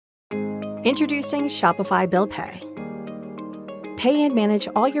Introducing Shopify Bill Pay. Pay and manage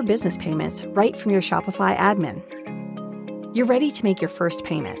all your business payments right from your Shopify admin. You're ready to make your first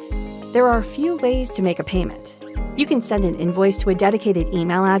payment. There are a few ways to make a payment. You can send an invoice to a dedicated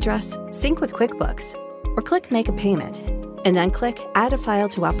email address, sync with QuickBooks, or click Make a Payment, and then click Add a File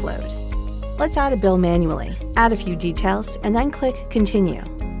to upload. Let's add a bill manually, add a few details, and then click Continue.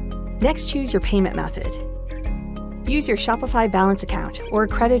 Next, choose your payment method. Use your Shopify Balance account or a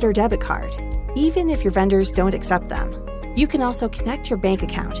credit or debit card, even if your vendors don't accept them. You can also connect your bank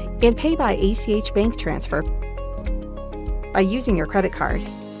account and pay by ACH bank transfer. By using your credit card,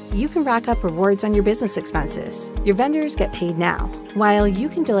 you can rack up rewards on your business expenses. Your vendors get paid now, while you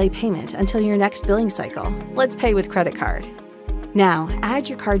can delay payment until your next billing cycle. Let's pay with credit card. Now, add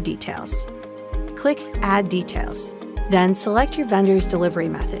your card details. Click Add Details. Then select your vendor's delivery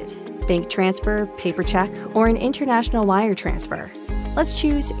method: bank transfer, paper check, or an international wire transfer. Let's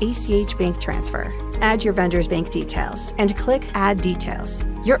choose ACH bank transfer. Add your vendor's bank details and click Add Details.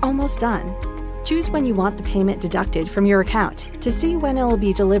 You're almost done. Choose when you want the payment deducted from your account to see when it will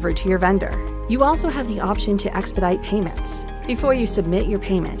be delivered to your vendor. You also have the option to expedite payments. Before you submit your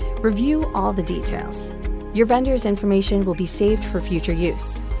payment, review all the details. Your vendor's information will be saved for future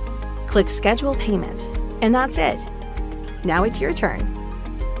use. Click Schedule Payment, and that's it. Now it's your turn.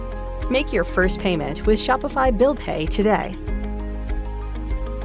 Make your first payment with Shopify Bill Pay today.